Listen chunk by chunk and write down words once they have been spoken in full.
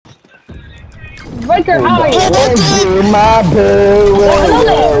Breaker, how are you? My boo. Hello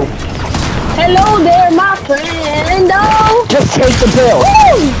there. Hello there, my friend. Oh. Just take the pill.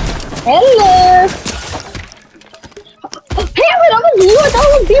 Woo! Hello. Hammer, that was you. I thought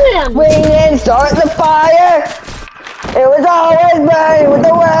it was B-Man. We didn't start the fire. It was always burning with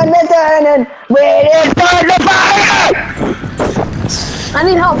the wind that's turning. We didn't start the fire. I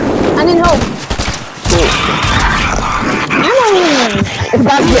need help. I need help. It's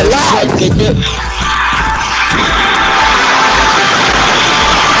about to get loud.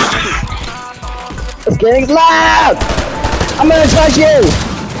 It's getting loud. I'm gonna touch you.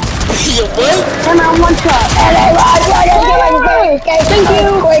 Hammer, I'm one shot. And I Thank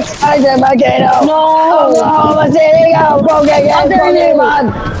you. Quick, I said volcano. No. Oklahoma City, go get Pokemon.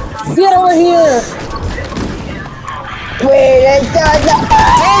 Get over here. We didn't start the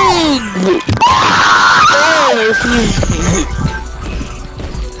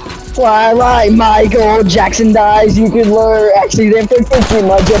Why, right, Michael Jackson dies, you could lure accident for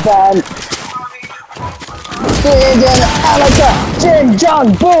Fukushima, Japan. Alaka, Jin,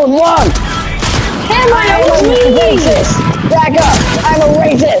 John, Boone, one. Hammer, I'm a racist. Back up, I'm a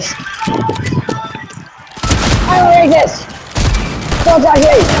racist. I'm a racist. Don't touch me.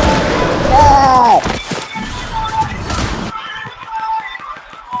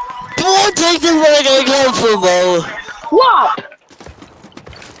 Don't take the word I come from, bro. What?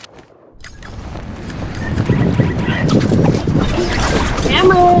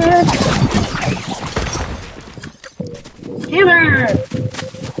 Hammer! Hammer!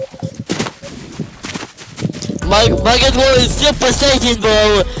 My control is still precision,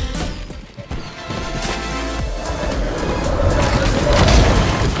 bro.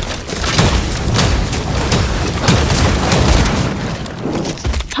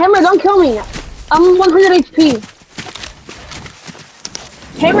 Hammer, don't kill me. I'm 100 HP.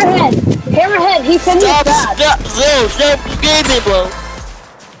 Hammerhead! Hammerhead, he said you're fast. Stop gaming, bro.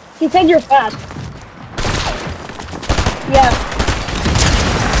 He said you're fast. Yeah.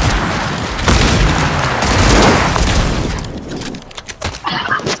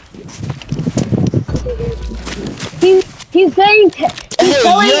 He's saying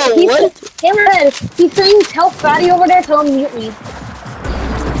what? Hammerhead, he's saying tell Fatty over there to unmute me.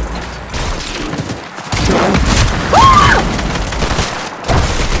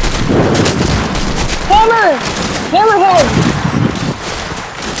 Hammerhead!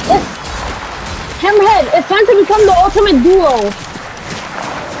 Hammerhead, it's time to become the ultimate duo.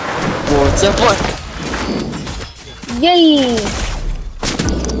 What's up, what? Yay!